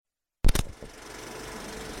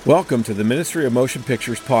Welcome to the Ministry of Motion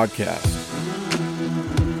Pictures podcast.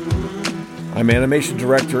 I'm animation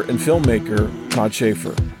director and filmmaker Todd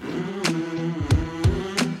Schaefer.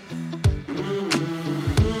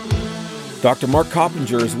 Dr. Mark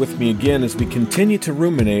Coppenger is with me again as we continue to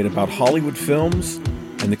ruminate about Hollywood films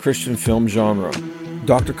and the Christian film genre.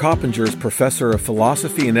 Dr. Coppenger is professor of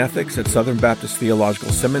philosophy and ethics at Southern Baptist Theological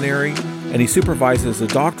Seminary, and he supervises a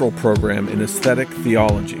doctoral program in Aesthetic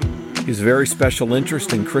Theology. He has a very special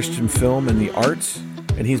interest in Christian film and the arts,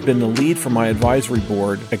 and he's been the lead for my advisory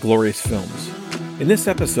board at Glorious Films. In this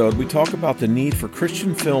episode, we talk about the need for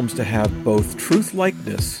Christian films to have both truth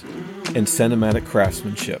likeness and cinematic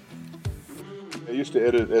craftsmanship. I used to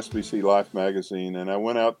edit SBC Life magazine, and I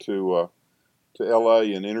went out to LA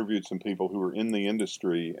and interviewed some people who were in the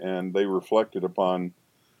industry, and they reflected upon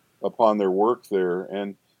their work there.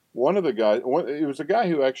 And one of the guys, it was a guy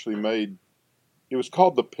who actually made, it was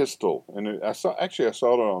called The Pistol, and I saw it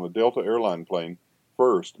on a Delta airline plane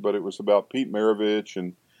first, but it was about Pete Maravich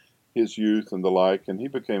and his youth and the like, and he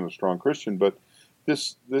became a strong Christian. But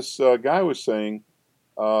this guy was saying,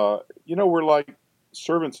 we're like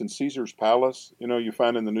servants in Caesar's palace. You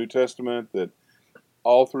find in the New Testament that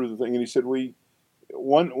all through the thing, and he said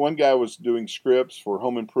one guy was doing scripts for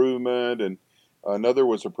Home Improvement, and another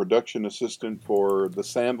was a production assistant for The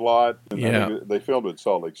Sandlot. And they filmed it in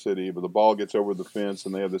Salt Lake City, but the ball gets over the fence,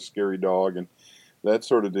 and they have this scary dog and that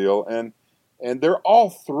sort of deal. And they're all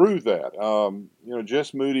through that.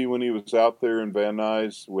 Jess Moody, when he was out there in Van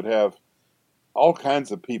Nuys, would have all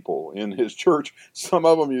kinds of people in his church. Some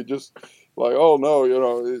of them you just like, oh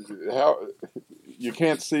no, how you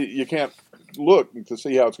can't look to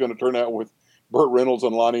see how it's going to turn out with Burt Reynolds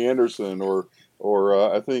and Lonnie Anderson, or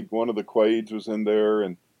I think one of the Quaids was in there,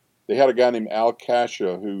 and they had a guy named Al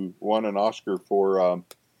Kasha who won an Oscar for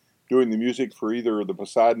doing the music for either the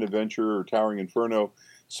Poseidon Adventure or Towering Inferno.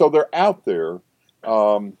 So they're out there,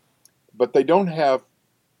 but they don't have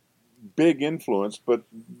big influence, but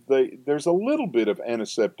there's a little bit of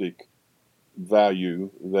antiseptic value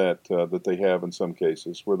that they have in some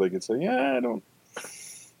cases, where they could say, yeah, I don't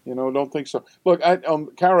think so. Look, on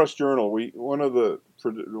Kairos Journal, one of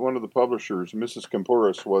the publishers, Mrs.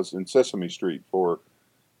 Campuris, was in Sesame Street for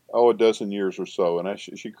a dozen years or so, and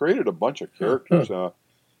she created a bunch of characters,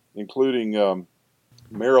 including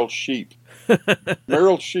Meryl Sheep.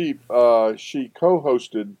 Meryl Sheep, she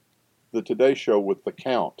co-hosted the Today Show with the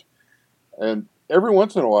Count, and every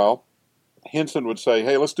once in a while, Henson would say,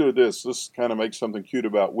 "Hey, let's do this. Let's kind of make something cute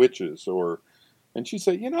about witches," and she'd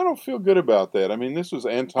say, I don't feel good about that. I mean, this was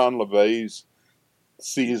Anton LaVey's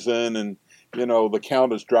season, and, the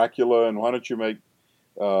Count is Dracula, and why don't you make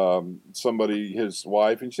somebody his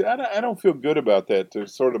wife? And she said, I don't feel good about that, to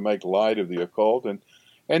sort of make light of the occult.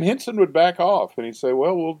 And Henson would back off, and he'd say,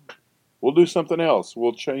 well, we'll do something else.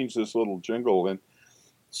 We'll change this little jingle. And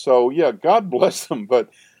so, yeah, God bless them, but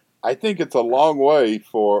I think it's a long way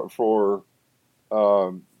for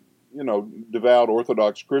devout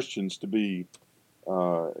Orthodox Christians to be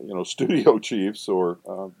studio chiefs,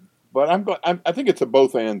 but I think it's a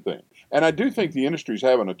both-and thing. And I do think the industry's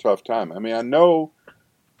having a tough time. I mean, I know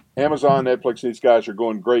Amazon, Netflix, these guys are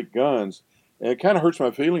going great guns, and it kind of hurts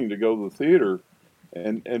my feeling to go to the theater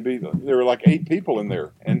and there were like 8 people in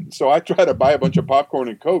there. And so I try to buy a bunch of popcorn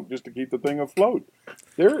and Coke just to keep the thing afloat.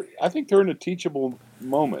 I think they're in a teachable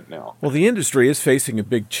moment now. Well, the industry is facing a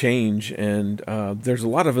big change, and there's a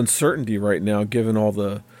lot of uncertainty right now, given all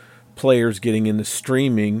the players getting into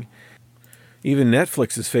streaming. Even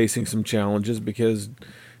Netflix is facing some challenges because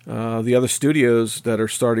the other studios that are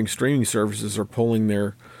starting streaming services are pulling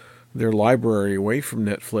their library away from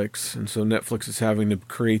Netflix, and so Netflix is having to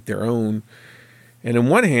create their own. And on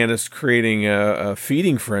one hand, it's creating a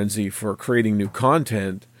feeding frenzy for creating new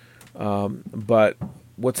content, but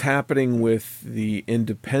what's happening with the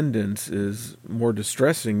independents is more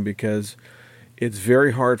distressing, because it's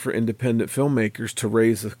very hard for independent filmmakers to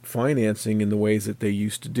raise the financing in the ways that they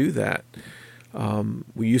used to do that.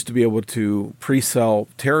 We used to be able to pre-sell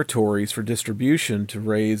territories for distribution to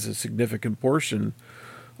raise a significant portion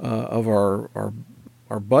of our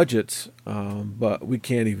budgets, but we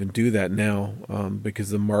can't even do that now because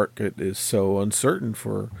the market is so uncertain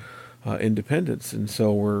for independents, and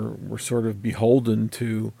so we're sort of beholden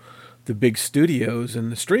to the big studios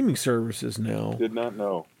and the streaming services now. Did not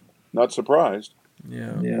know. Not surprised.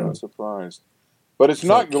 Yeah. Not surprised. But it's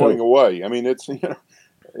not going away. I mean, it's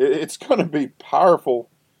it's going to be powerful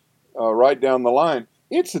right down the line.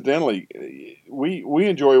 Incidentally, we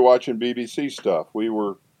enjoy watching BBC stuff.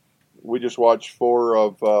 We just watched 4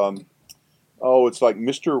 of it's like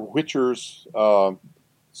Mr. Whicher's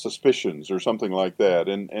Suspicions or something like that,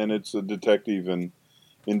 and it's a detective, and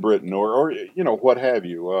in Britain, or what have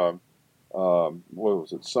you. What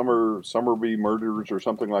was it, Summerby Murders or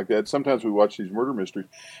something like that. Sometimes we watch these murder mysteries,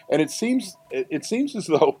 and it seems as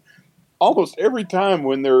though almost every time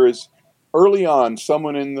when there is early on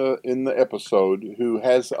someone in the episode who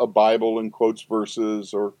has a Bible and quotes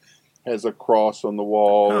verses or has a cross on the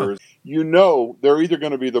wall, Huh. or they're either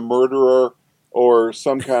going to be the murderer or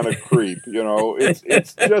some kind of creep.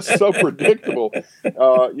 It's just so predictable.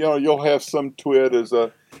 You'll have some twit as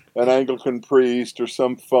an Anglican priest or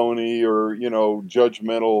some phony or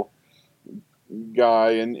judgmental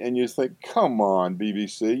guy, and you think, come on,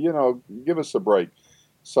 BBC, give us a break.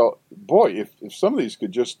 So, boy, if some of these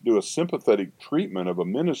could just do a sympathetic treatment of a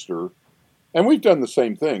minister, and we've done the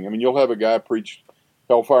same thing. I mean, you'll have a guy preach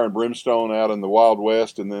hellfire and brimstone out in the Wild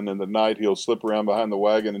West, and then in the night he'll slip around behind the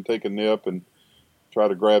wagon and take a nip and try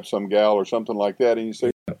to grab some gal or something like that, and you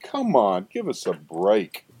say, come on, give us a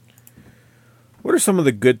break. What are some of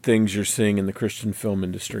the good things you're seeing in the Christian film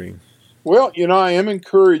industry? Well, I am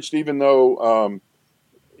encouraged, even though,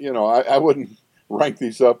 I wouldn't rank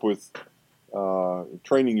these up with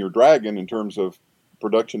Training Your Dragon in terms of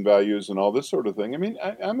production values and all this sort of thing. I mean,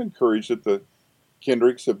 I'm encouraged that the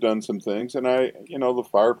Kendricks have done some things, and the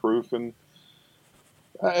Fireproof and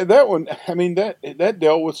that one. I mean, that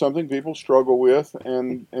dealt with something people struggle with,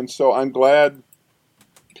 and so I'm glad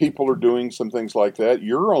people are doing some things like that.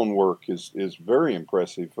 Your own work is very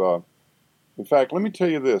impressive. In fact, let me tell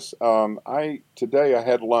you this. Today I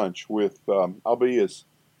had lunch with, I'll be as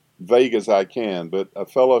vague as I can, but a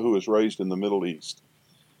fellow who was raised in the Middle East.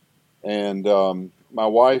 And my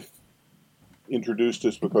wife introduced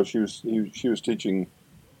us because she was teaching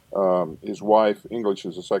his wife English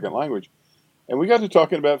as a second language. And we got to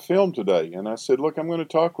talking about film today. And I said, look, I'm going to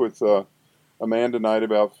talk with a man tonight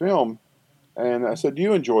about film. And I said, do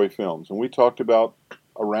you enjoy films? And we talked about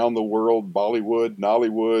around the world, Bollywood,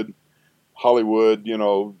 Nollywood, Hollywood,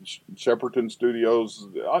 Shepperton Studios,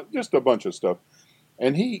 just a bunch of stuff.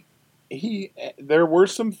 And there were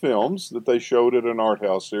some films that they showed at an art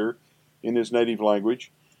house here in his native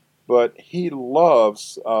language, but he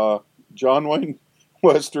loves John Wayne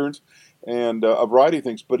Westerns and a variety of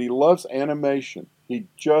things, but he loves animation. He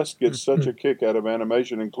just gets such a kick out of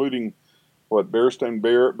animation, including Bearstein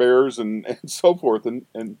Bears and so forth. And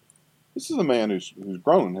this is a man who's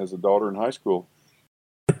grown, has a daughter in high school.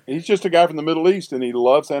 He's just a guy from the Middle East, and he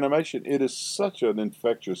loves animation. It is such an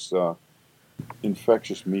infectious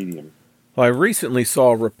medium. Well, I recently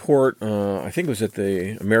saw a report, I think it was at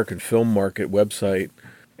the American Film Market website,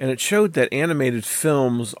 and it showed that animated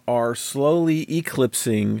films are slowly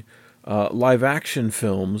eclipsing live-action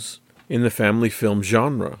films in the family film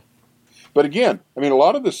genre. But again, I mean, a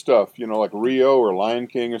lot of this stuff, like Rio or Lion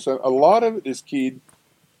King or something, a lot of it is keyed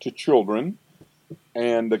to children.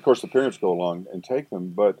 And, of course, the parents go along and take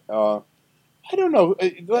them. But I don't know.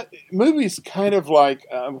 Movies kind of like,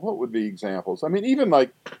 what would be examples? I mean, even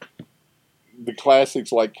like the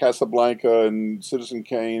classics like Casablanca and Citizen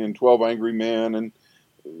Kane and 12 Angry Men and,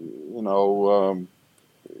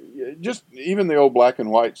 just even the old black and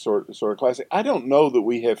white sort of classic. I don't know that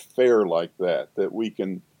we have fare like that we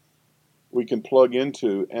can plug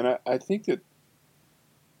into. And I think that,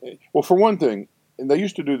 well, for one thing, and they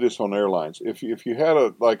used to do this on airlines. If you had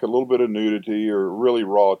a little bit of nudity or really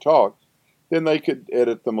raw talk, then they could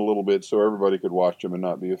edit them a little bit so everybody could watch them and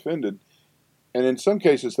not be offended. And in some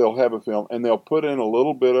cases, they'll have a film and they'll put in a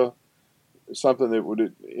little bit of something that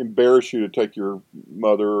would embarrass you to take your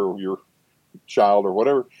mother or your child or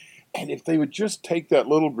whatever. And if they would just take that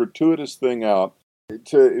little gratuitous thing out,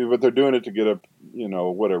 but they're doing it to get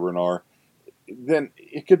whatever an R, then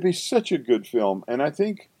it could be such a good film. And I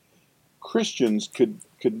think Christians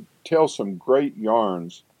could tell some great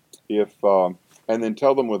yarns if and then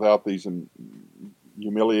tell them without these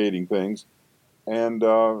humiliating things, and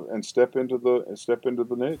step into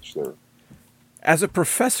the niche there. As a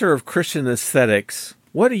professor of Christian aesthetics,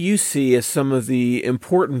 what do you see as some of the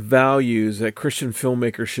important values that Christian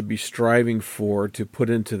filmmakers should be striving for to put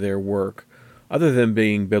into their work, other than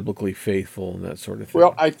being biblically faithful and that sort of thing?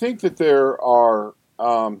 Well, I think that there are.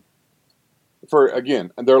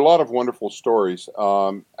 There are a lot of wonderful stories.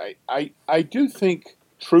 I do think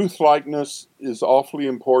truth-likeness is awfully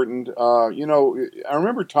important. I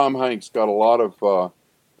remember Tom Hanks got a lot of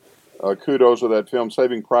kudos with that film,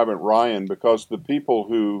 Saving Private Ryan, because the people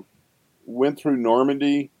who went through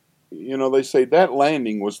Normandy, they say that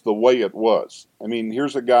landing was the way it was. I mean,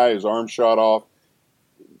 here's a guy, his arm shot off,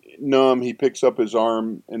 numb, he picks up his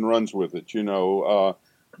arm and runs with it,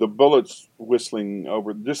 the bullets whistling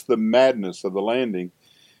over, just the madness of the landing.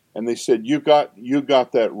 And they said, you got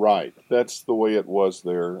that right. That's the way it was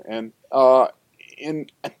there. And in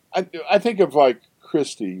I think of like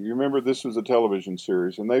Christie. You remember this was a television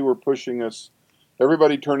series, and they were pushing us.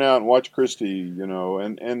 Everybody turn out and watch Christie,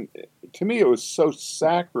 and to me it was so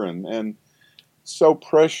saccharine and so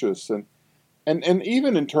precious, and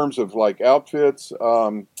even in terms of like outfits.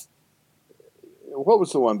 What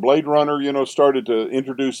was the one? Blade Runner, started to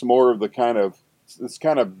introduce more of the this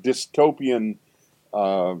kind of dystopian,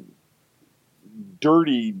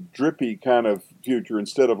 dirty, drippy kind of future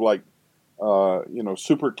instead of like,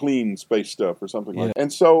 super clean space stuff or something like that.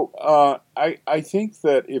 And so I think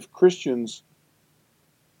that if Christians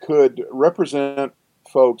could represent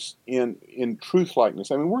folks in truth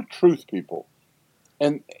likeness, I mean, we're truth people.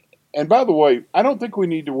 And by the way, I don't think we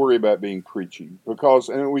need to worry about being preachy because,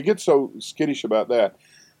 and we get so skittish about that.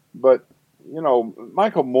 But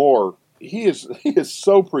Michael Moore, he is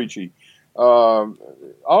so preachy.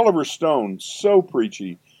 Oliver Stone, so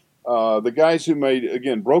preachy. The guys who made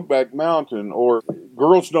again Brokeback Mountain or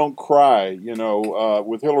Girls Don't Cry,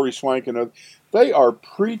 with Hilary Swank and others, they are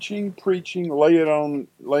preaching,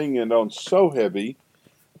 laying it on so heavy.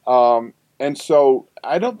 And so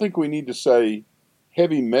I don't think we need to say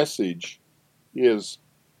heavy message is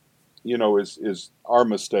our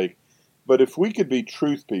mistake. But if we could be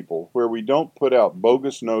truth people, where we don't put out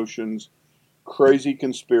bogus notions, crazy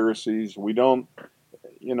conspiracies, we don't,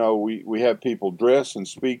 we have people dress and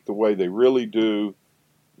speak the way they really do.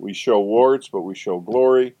 We show warts, but we show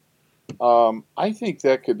glory. I think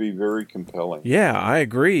that could be very compelling. Yeah, I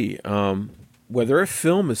agree. Whether a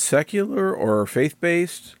film is secular or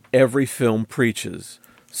faith-based, every film preaches.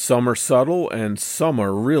 Some are subtle and some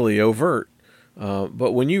are really overt.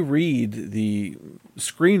 But when you read the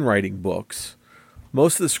screenwriting books,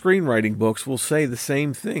 most of the screenwriting books will say the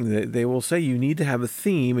same thing. They will say you need to have a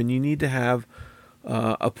theme and you need to have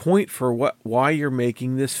a point for why you're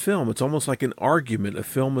making this film. It's almost like an argument. A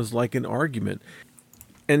film is like an argument.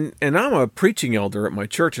 And I'm a preaching elder at my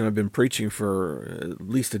church, and I've been preaching for at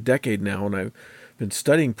least a decade now, and I've been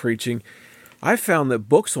studying preaching. I found that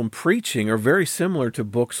books on preaching are very similar to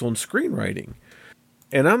books on screenwriting.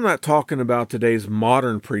 And I'm not talking about today's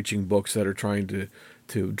modern preaching books that are trying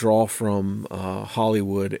to draw from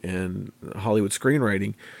Hollywood and Hollywood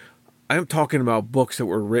screenwriting. I'm talking about books that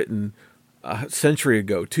were written a century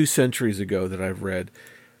ago, 2 centuries ago that I've read.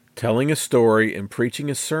 Telling a story and preaching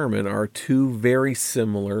a sermon are two very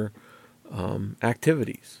similar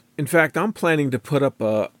activities. In fact, I'm planning to put up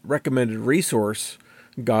a recommended resource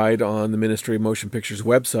guide on the Ministry of Motion Pictures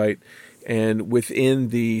website, and within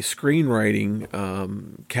the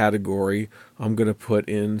screenwriting category, I'm going to put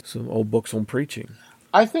in some old books on preaching.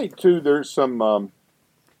 I think, too, there's some,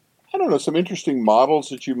 some interesting models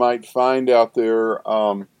that you might find out there.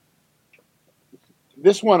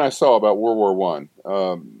 This one I saw about World War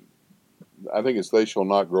I. I think it's They Shall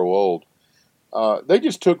Not Grow Old. They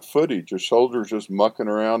just took footage of soldiers just mucking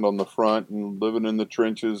around on the front and living in the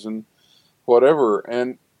trenches and whatever.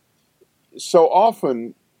 And so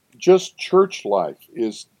often just church life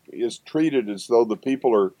is treated as though the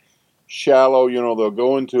people are shallow. They'll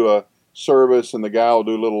go into a service and the guy will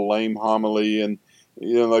do a little lame homily and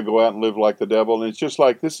they'll go out and live like the devil. And it's just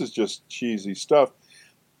like, this is just cheesy stuff.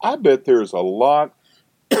 I bet there's a lot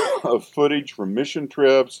of footage from mission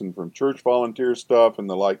trips and from church volunteer stuff and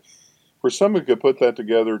the like, where someone could put that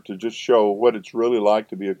together to just show what it's really like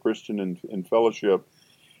to be a Christian in fellowship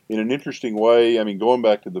in an interesting way. I mean, going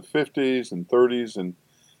back to the 50s and 30s and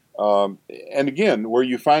again, where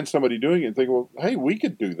you find somebody doing it and think, well, hey, we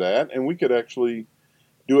could do that and we could actually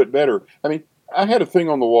do it better. I mean, I had a thing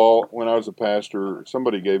on the wall when I was a pastor.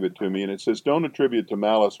 Somebody gave it to me, and it says, don't attribute to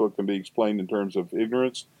malice what can be explained in terms of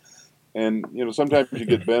ignorance. And, sometimes you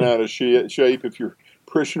get bent out of shape if your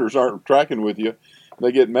parishioners aren't tracking with you.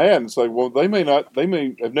 They get mad and say, well, they may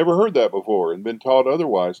have never heard that before and been taught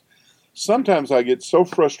otherwise. Sometimes I get so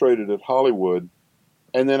frustrated at Hollywood,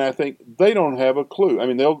 and then I think they don't have a clue. I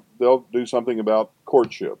mean, they'll do something about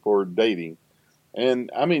courtship or dating.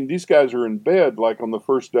 And, I mean, these guys are in bed like on the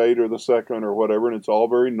first date or the second or whatever, and it's all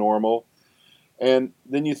very normal. And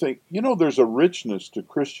then you think, there's a richness to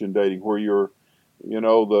Christian dating where you're,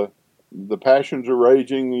 the passions are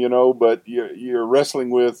raging, but you're wrestling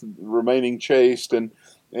with remaining chaste and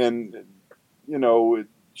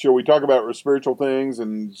shall we talk about spiritual things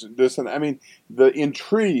and this and I mean the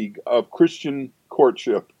intrigue of Christian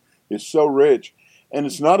courtship is so rich, and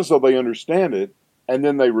it's not as though they understand it and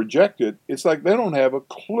then they reject it. It's like they don't have a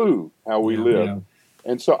clue how we live. Yeah.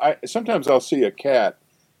 And so sometimes I'll see a cat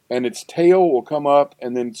and its tail will come up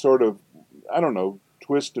and then sort of,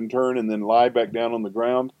 twist and turn and then lie back down on the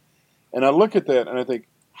ground. And I look at that and I think,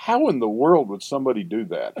 how in the world would somebody do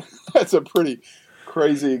that? That's a pretty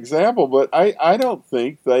crazy example, but I don't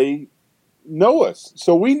think they know us.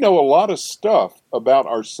 So we know a lot of stuff about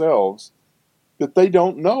ourselves that they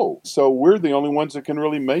don't know. So we're the only ones that can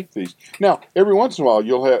really make these. Now, every once in a while,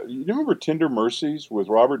 you remember Tender Mercies with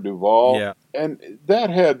Robert Duvall? Yeah. And that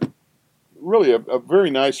had really a very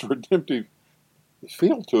nice redemptive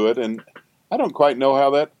feel to it. And I don't quite know how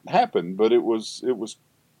that happened, but it was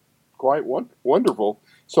quite wonderful.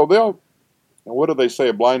 So what do they say?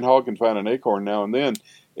 A blind hog can find an acorn now and then.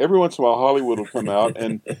 Every once in a while, Hollywood will come out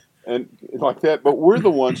and like that. But we're the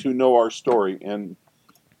ones who know our story. And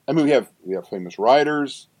I mean, we have famous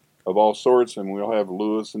writers of all sorts, and we'll have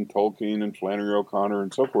Lewis and Tolkien and Flannery O'Connor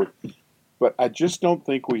and so forth. But I just don't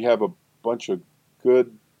think we have a bunch of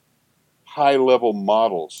good, high-level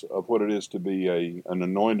models of what it is to be an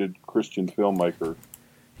anointed Christian filmmaker.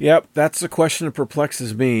 Yep, that's the question that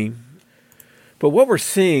perplexes me. But what we're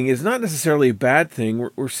seeing is not necessarily a bad thing.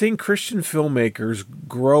 We're seeing Christian filmmakers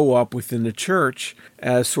grow up within the church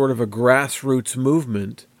as sort of a grassroots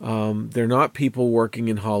movement. They're not people working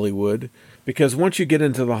in Hollywood, because once you get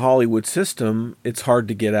into the Hollywood system, it's hard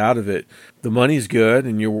to get out of it. The money's good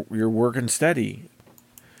and you're working steady.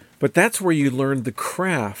 But that's where you learn the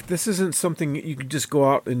craft. This isn't something you can just go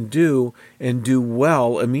out and do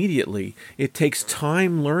well immediately. It takes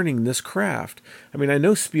time learning this craft. I mean, I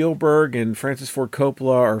know Spielberg and Francis Ford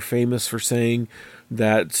Coppola are famous for saying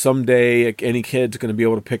that someday any kid's going to be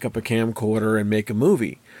able to pick up a camcorder and make a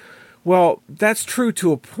movie. Well, that's true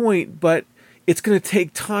to a point, but it's going to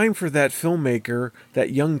take time for that filmmaker,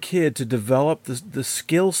 that young kid, to develop the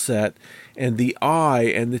skill set and the eye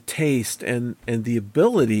and the taste and the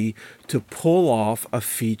ability to pull off a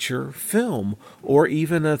feature film or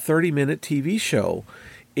even a 30-minute TV show.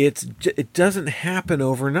 It doesn't happen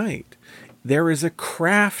overnight. There is a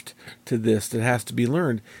craft to this that has to be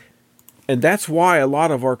learned. And that's why a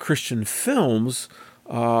lot of our Christian films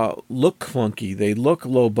look clunky. They look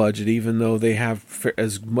low budget, even though they have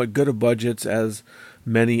as good a budgets as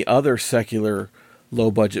many other secular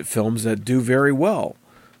low budget films that do very well.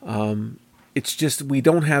 It's just we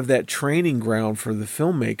don't have that training ground for the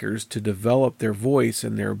filmmakers to develop their voice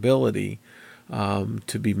and their ability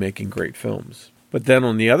to be making great films. But then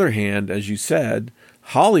on the other hand, as you said,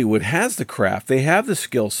 Hollywood has the craft. They have the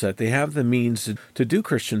skill set. They have the means to do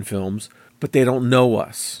Christian films, but they don't know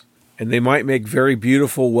us. And they might make very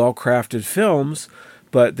beautiful, well-crafted films,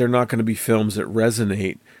 but they're not going to be films that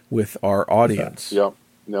resonate with our audience. Yeah,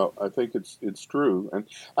 no, I think it's true. And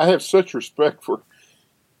I have such respect for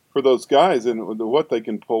those guys and what they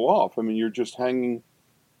can pull off. I mean, you're just hanging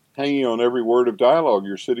on every word of dialogue.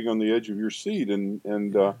 You're sitting on the edge of your seat. And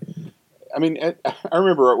I mean, I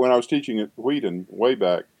remember when I was teaching at Wheaton way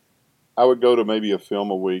back, I would go to maybe a film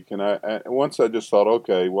a week. And once I just thought,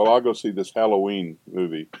 okay, well, I'll go see this Halloween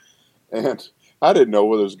movie. And I didn't know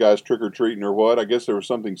whether it was guys trick-or-treating or what. I guess there was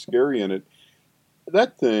something scary in it.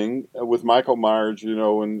 That thing with Michael Myers, and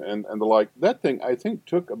the like, that thing I think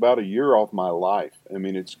took about a year off my life. I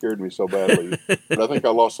mean, it scared me so badly. But I think I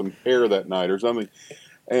lost some hair that night or something.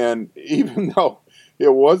 And even though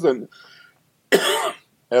it wasn't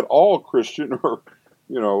at all Christian or,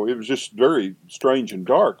 it was just very strange and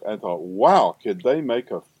dark, I thought, wow, could they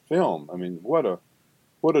make a film? I mean, what a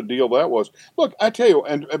deal that was. Look, I tell you,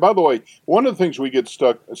 and by the way, one of the things we get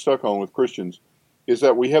stuck on with Christians is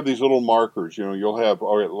that we have these little markers. You'll have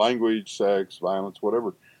language, sex, violence,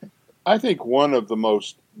 whatever. I think one of the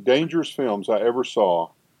most dangerous films I ever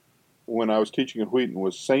saw when I was teaching at Wheaton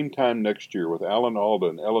was Same Time Next Year with Alan Alda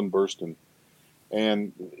and Ellen Burstyn.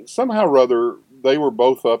 And somehow or other, they were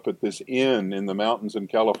both up at this inn in the mountains in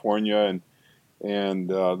California, and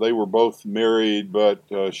they were both married, but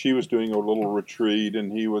she was doing a little retreat,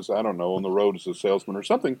 and he was, I don't know, on the road as a salesman or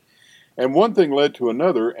something. And one thing led to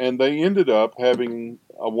another, and they ended up having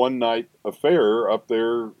a one-night affair up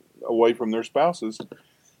there away from their spouses.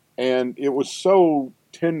 And it was so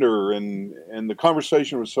tender, and the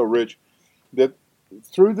conversation was so rich that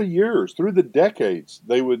through the years, through the decades,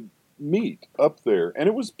 they would meet up there. And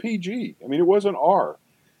it was PG. I mean, it wasn't R.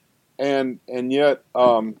 And yet...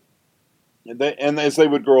 And as they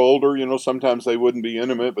would grow older, sometimes they wouldn't be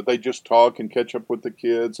intimate, but they just talk and catch up with the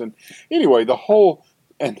kids. And anyway,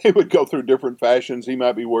 and they would go through different fashions. He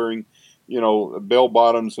might be wearing, bell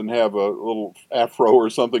bottoms and have a little afro or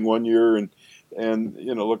something one year, and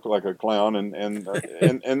look like a clown. And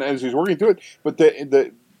as he's working through it, but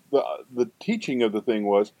the teaching of the thing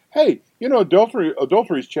was, hey,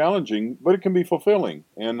 adultery is challenging, but it can be fulfilling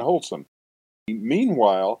and wholesome.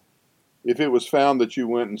 Meanwhile, if it was found that you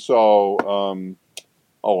went and saw,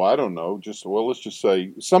 I don't know, let's just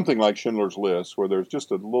say something like Schindler's List, where there's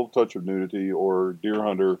just a little touch of nudity, or Deer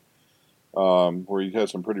Hunter, where he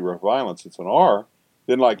has some pretty rough violence. It's an R.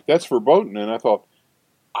 Then like that's verboten, and I thought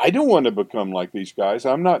I don't want to become like these guys.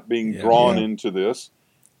 I'm not being drawn into this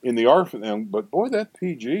in the R for them. But boy, that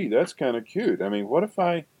PG, that's kind of cute. I mean, what if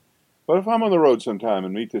I'm on the road sometime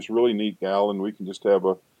and meet this really neat gal and we can just have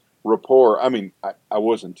a rapport? I mean, I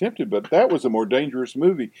wasn't tempted, but that was a more dangerous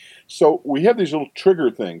movie. So we have these little trigger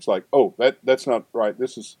things like, oh, that's not right.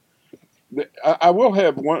 This is. I will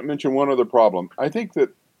mention one other problem. I think that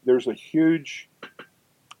there's a huge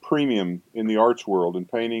premium in the arts world, in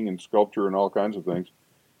painting and sculpture and all kinds of things,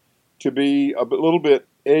 to be a little bit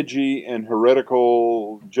edgy and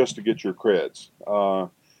heretical just to get your creds.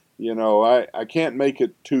 I can't make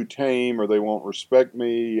it too tame or they won't respect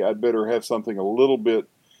me. I'd better have something a little bit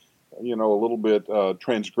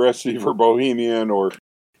transgressive or bohemian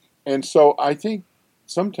and so I think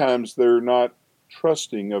sometimes they're not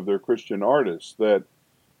trusting of their Christian artists that,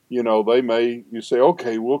 you say,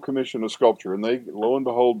 okay, we'll commission a sculpture, and they, lo and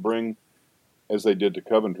behold, bring, as they did to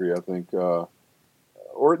Coventry, I think, this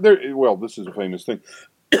is a famous thing.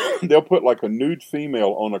 They'll put like a nude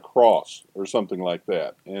female on a cross or something like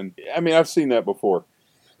that. And I mean, I've seen that before.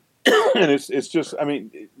 And it's just, I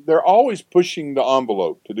mean, they're always pushing the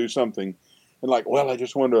envelope to do something. And like, well, I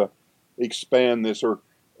just want to expand this. Or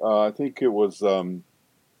I think it was,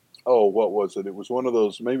 what was it? It was one of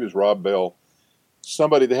those, maybe it was Rob Bell.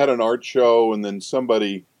 They had an art show, and then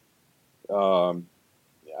somebody, had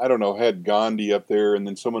Gandhi up there, and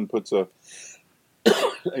then someone puts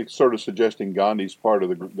sort of suggesting Gandhi's part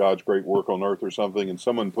of God's great work on earth or something, and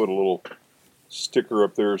someone put a little sticker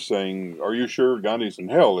up there saying, "Are you sure Gandhi's in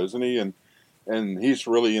hell, isn't he?" And he's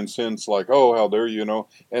really incensed, like, "Oh, how dare you?"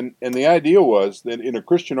 And the idea was that in a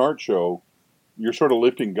Christian art show, you're sort of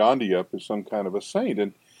lifting Gandhi up as some kind of a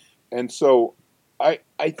saint, and so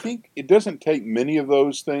I think it doesn't take many of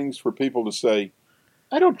those things for people to say,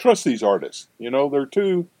 "I don't trust these artists." They're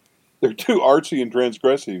too artsy and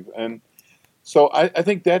transgressive, and so I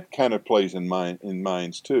think that kind of plays in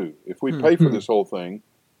minds too. If we pay for this whole thing,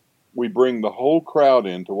 we bring the whole crowd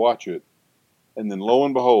in to watch it, and then lo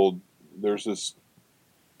and behold, there's this,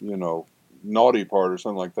 naughty part or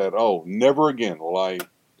something like that. Oh, never again will I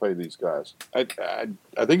pay these guys. I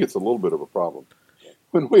think it's a little bit of a problem.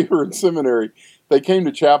 When we were in seminary, they came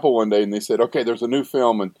to chapel one day and they said, "Okay, there's a new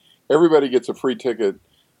film and everybody gets a free ticket,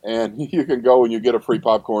 and you can go and you get a free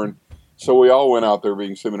popcorn." So we all went out there,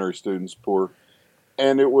 being seminary students, poor,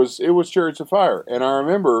 and it was Chariots of Fire. And I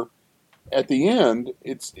remember at the end,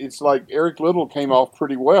 it's like Eric Liddell came off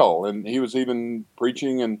pretty well, and he was even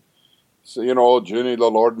preaching and so, "Oh, Jenny,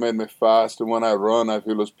 the Lord made me fast, and when I run, I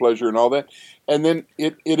feel His pleasure," and all that. And then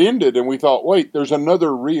it ended, and we thought, wait, there's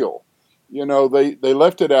another reel. They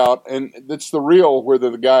left it out, and it's the reel where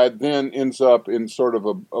the guy then ends up in sort of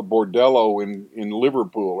a bordello in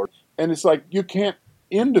Liverpool, and it's like you can't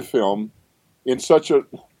end a film in such a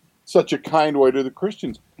kind way to the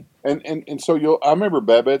Christians, and so I remember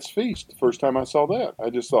Babette's Feast the first time I saw that. I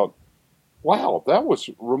just thought, wow, that was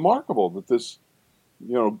remarkable that this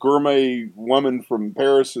gourmet woman from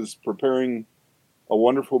Paris is preparing a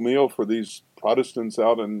wonderful meal for these Protestants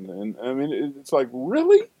out, and I mean it's like,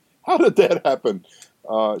 really? How did that happen?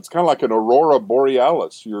 It's kind of like an aurora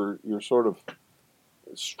borealis. You're sort of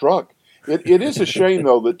struck. It is a shame,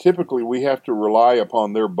 though, that typically we have to rely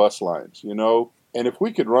upon their bus lines, And if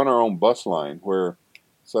we could run our own bus line where,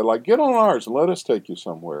 say, like, get on ours and let us take you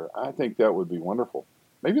somewhere, I think that would be wonderful.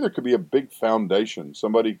 Maybe there could be a big foundation.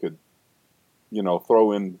 Somebody could,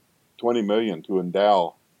 throw in $20 million to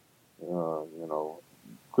endow,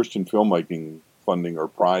 Christian filmmaking funding or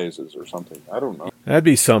prizes or something. I don't know. That'd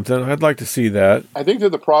be something. I'd like to see that. I think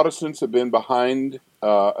that the Protestants have been behind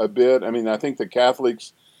a bit. I mean, I think the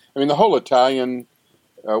Catholics, the whole Italian,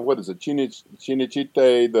 what is it,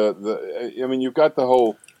 Cinecittà, you've got the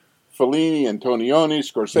whole Fellini, Antonioni,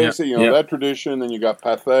 Scorsese, that tradition. Then you got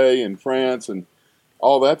Pathé in France and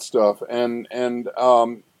all that stuff. And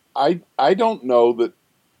I don't know that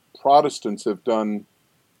Protestants have done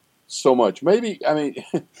so much. Maybe,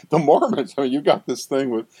 the Mormons, you got this thing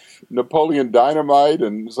with Napoleon Dynamite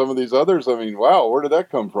and some of these others. Wow, where did that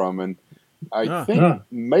come from? And I think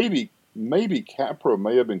maybe Capra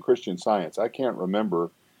may have been Christian Science. I can't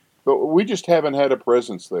remember. But we just haven't had a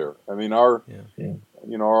presence there. Our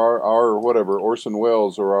whatever, Orson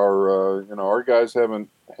Welles or our guys haven't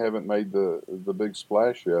made the big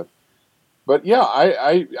splash yet. But yeah,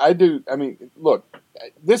 I do. Look,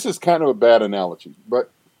 this is kind of a bad analogy, but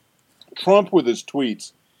Trump with his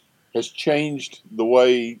tweets has changed the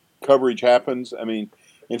way coverage happens.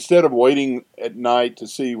 Instead of waiting at night to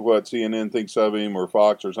see what CNN thinks of him or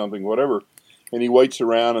Fox or something, whatever, and he waits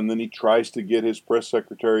around and then he tries to get his press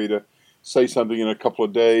secretary to say something in a couple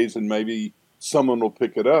of days and maybe someone will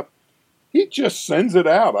pick it up. He just sends it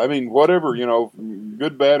out. I mean, whatever,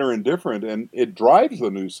 good, bad, or indifferent, and it drives the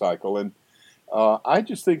news cycle. And I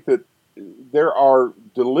just think that there are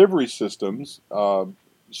delivery systems,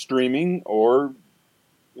 streaming or,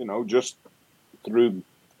 just through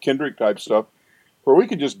Kendrick type stuff, where we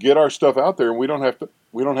can just get our stuff out there and we don't have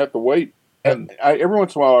to wait. And every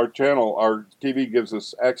once in a while, our TV gives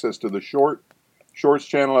us access to the shorts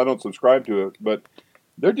channel. I don't subscribe to it, but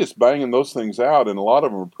they're just banging those things out, and a lot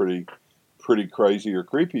of them are pretty crazy or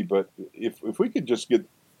creepy. But if we could just get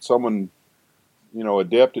someone,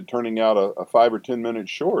 adept at turning out a 5 or 10 minute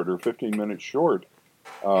short or 15-minute short,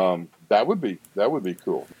 that would be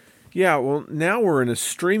cool. Yeah, well, now we're in a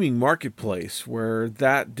streaming marketplace where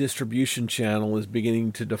that distribution channel is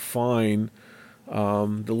beginning to define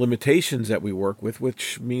the limitations that we work with,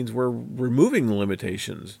 which means we're removing the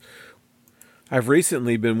limitations. I've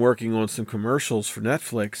recently been working on some commercials for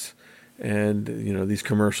Netflix, and these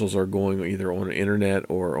commercials are going either on the internet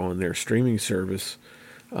or on their streaming service.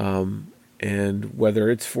 And whether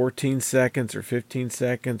it's 14 seconds or 15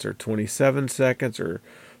 seconds or 27 seconds or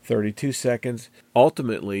 32 seconds,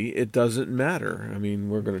 ultimately it doesn't matter. I mean,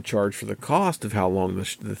 we're going to charge for the cost of how long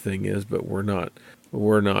the thing is, but we're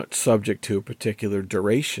not subject to a particular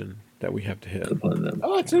duration that we have to hit.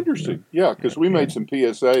 Oh, that's interesting. Yeah, because we made some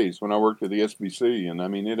PSAs when I worked at the SBC, and I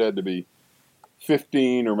mean, it had to be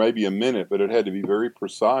 15 or maybe a minute, but it had to be very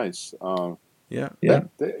precise.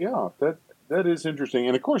 That is interesting.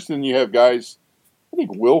 And of course, then you have guys, I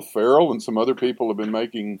think Will Ferrell and some other people have been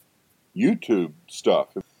making YouTube stuff.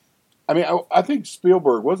 I mean, I think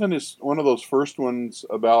Spielberg, wasn't one of those first ones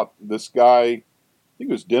about this guy, I think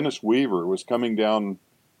it was Dennis Weaver, was coming down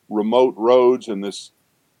remote roads and this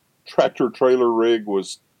tractor trailer rig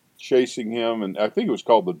was chasing him, and I think it was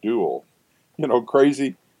called The Duel.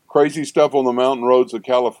 Crazy stuff on the mountain roads of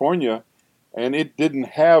California, and it didn't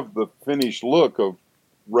have the finished look of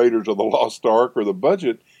Raiders of the Lost Ark or the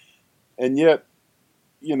budget, and yet,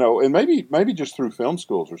 and maybe just through film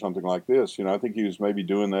schools or something like this. I think he was maybe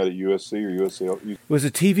doing that at USC or USC. It was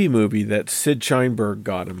a TV movie that Sid Sheinberg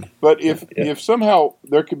got him. But if somehow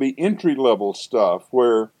there could be entry-level stuff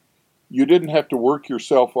where you didn't have to work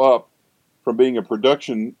yourself up from being a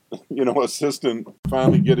production, assistant,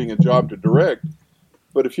 finally getting a job to direct.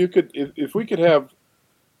 But if we could have,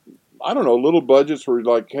 I don't know, little budgets where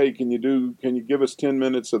you're like, hey, can you give us 10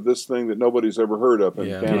 minutes of this thing that nobody's ever heard of in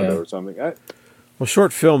Canada or something? Well,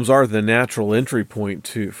 short films are the natural entry point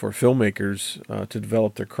for filmmakers to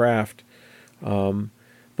develop their craft.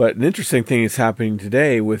 But an interesting thing is happening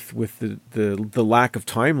today with the lack of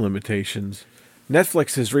time limitations.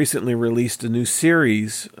 Netflix has recently released a new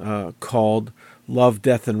series called Love,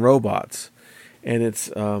 Death, and Robots, and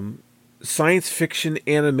it's science fiction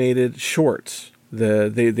animated shorts.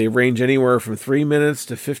 They range anywhere from 3 minutes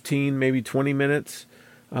to 15, maybe 20 minutes.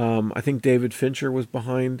 I think David Fincher was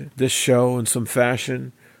behind this show in some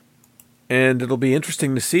fashion, and it'll be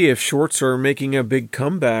interesting to see if shorts are making a big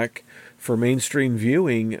comeback for mainstream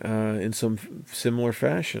viewing in some similar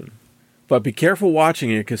fashion. But be careful watching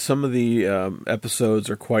it, because some of the episodes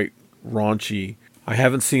are quite raunchy. I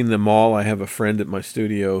haven't seen them all. I have a friend at my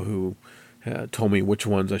studio who told me which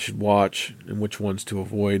ones I should watch and which ones to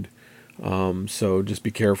avoid. So just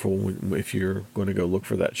be careful if you're going to go look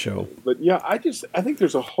for that show. But yeah, I think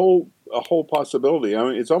there's a whole possibility. I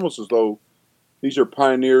mean, it's almost as though these are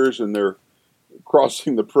pioneers and they're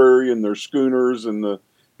crossing the prairie in their schooners, and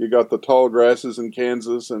you got the tall grasses in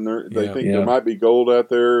Kansas, and they think there might be gold out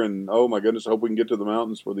there, and oh my goodness, I hope we can get to the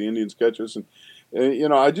mountains before the Indians catch us. And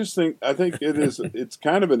I think it's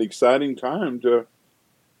kind of an exciting time to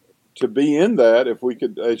be in that, if we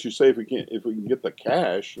could, as you say, if we can get the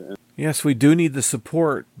cash. Yes, we do need the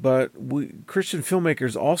support, but Christian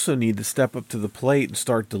filmmakers also need to step up to the plate and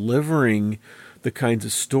start delivering the kinds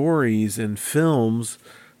of stories and films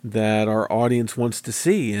that our audience wants to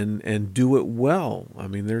see, and do it well. I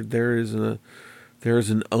mean, there is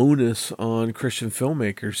an onus on Christian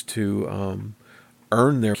filmmakers to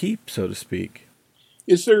earn their keep, so to speak.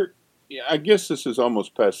 Is there? I guess this is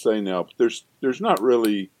almost passé now, but there's not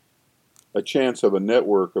really a chance of a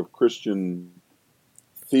network of Christian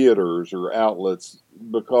theaters or outlets,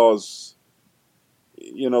 because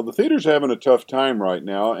the theater's having a tough time right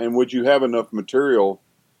now, and would you have enough material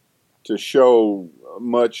to show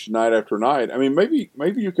much night after night? I mean, maybe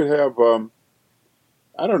you could have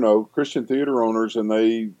I don't know, Christian theater owners, and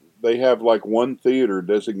they have like one theater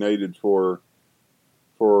designated for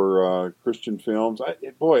Christian films.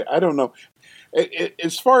 I don't know.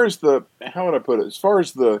 As far as how would I put it? As far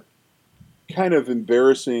as the kind of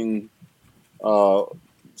embarrassing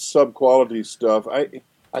sub-quality stuff,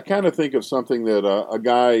 I kind of think of something that a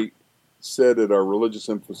guy said at our religious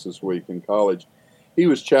emphasis week in college. He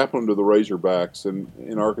was chaplain to the Razorbacks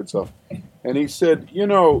in Arkansas, and he said,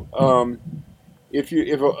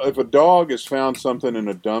 if a dog has found something in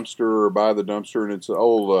a dumpster or by the dumpster, and it's an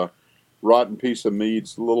old rotten piece of meat,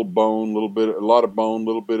 it's a little bone, a lot of bone,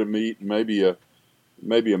 little bit of meat, and maybe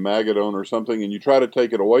a maggot or something, and you try to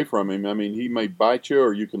take it away from him, I mean, he may bite you,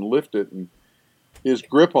 or you can lift it, and his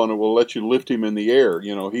grip on it will let you lift him in the air.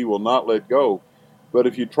 He will not let go. But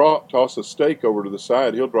if you toss a steak over to the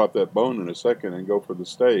side, he'll drop that bone in a second and go for the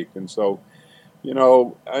steak. And so,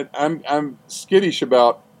 I'm skittish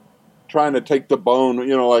about trying to take the bone,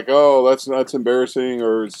 like, oh, that's embarrassing,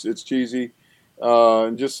 or it's cheesy,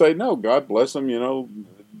 and just say, no, God bless him,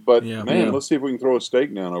 But let's see if we can throw a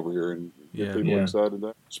steak down over here and get people excited.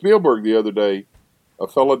 Spielberg the other day, a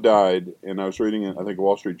fella died, and I was reading, I think,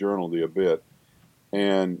 Wall Street Journal the bit,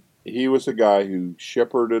 and he was a guy who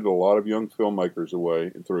shepherded a lot of young filmmakers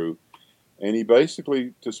away and through, and he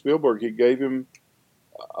basically, to Spielberg, he gave him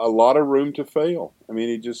a lot of room to fail. I mean,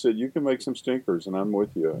 he just said, you can make some stinkers, and I'm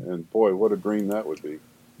with you. And boy, what a dream that would be.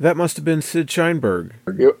 That must have been Sid Sheinberg.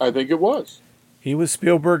 I think it was. He was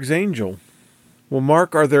Spielberg's angel. Well,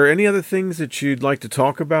 Mark, are there any other things that you'd like to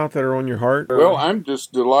talk about that are on your heart? Well, I'm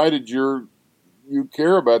just delighted you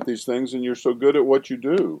care about these things, and you're so good at what you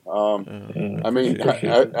do. I mean,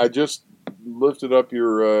 I just lifted up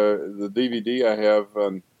the DVD I have,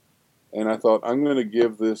 and I thought, I'm going to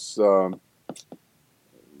give this.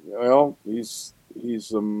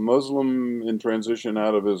 He's a Muslim in transition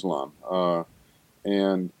out of Islam,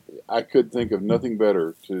 and I could think of nothing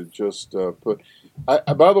better to just put.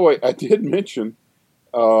 By the way, I did mention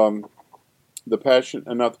not the Passion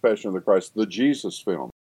of the Christ, the Jesus film.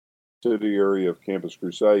 Subsidiary of Campus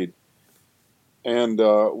Crusade, and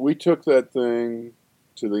we took that thing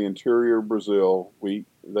to the interior of Brazil.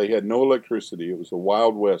 They had no electricity. It was the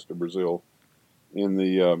Wild West of Brazil in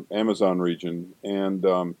the Amazon region, and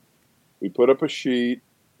we put up a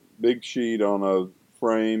big sheet on a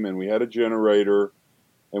frame, and we had a generator,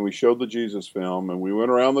 and we showed the Jesus film, and we went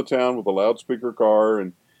around the town with a loudspeaker car,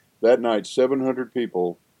 and that night 700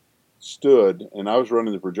 people stood, and I was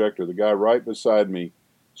running the projector. The guy right beside me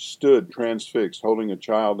stood transfixed, holding a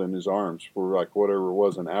child in his arms for like whatever it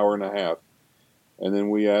was, an hour and a half. And then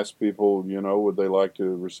we asked people, would they like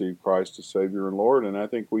to receive Christ as Savior and Lord? And I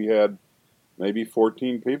think we had maybe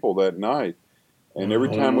 14 people that night. And every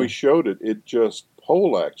time we showed it, it just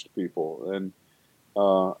poleaxed people. And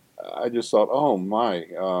I just thought, oh my.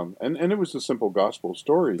 And it was a simple gospel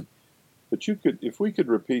story. But if we could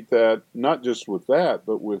repeat that, not just with that,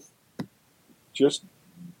 but with just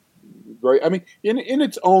great. I mean, in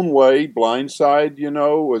its own way, Blindside,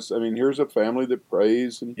 here's a family that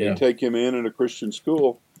prays, and you take him in a Christian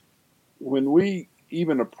school. When we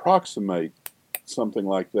even approximate something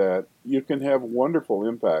like that, you can have wonderful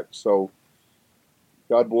impact. So,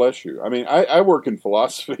 God bless you. I mean, I work in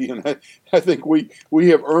philosophy, and I think we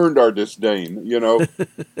have earned our disdain.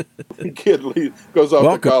 The kid goes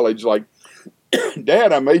off to college like,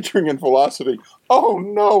 Dad, I'm majoring in philosophy. Oh,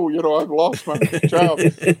 no, I've lost my child.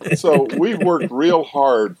 So we've worked real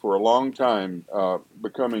hard for a long time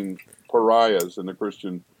becoming pariahs in the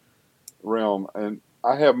Christian realm, and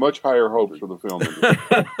I have much higher hopes for the film industry.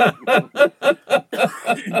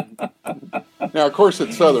 Now, of course,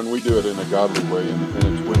 at Southern, we do it in a godly way, and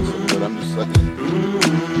it's winsome, but I'm just saying.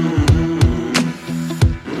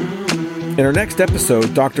 In our next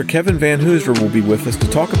episode, Dr. Kevin Van Hooser will be with us to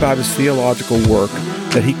talk about his theological work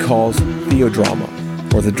that he calls theodrama,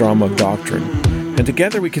 or the drama of doctrine, and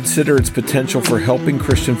together we consider its potential for helping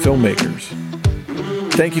Christian filmmakers.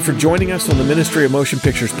 Thank you for joining us on the Ministry of Motion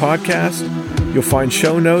Pictures podcast. You'll find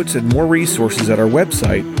show notes and more resources at our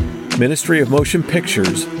website,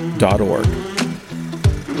 ministryofmotionpictures.org.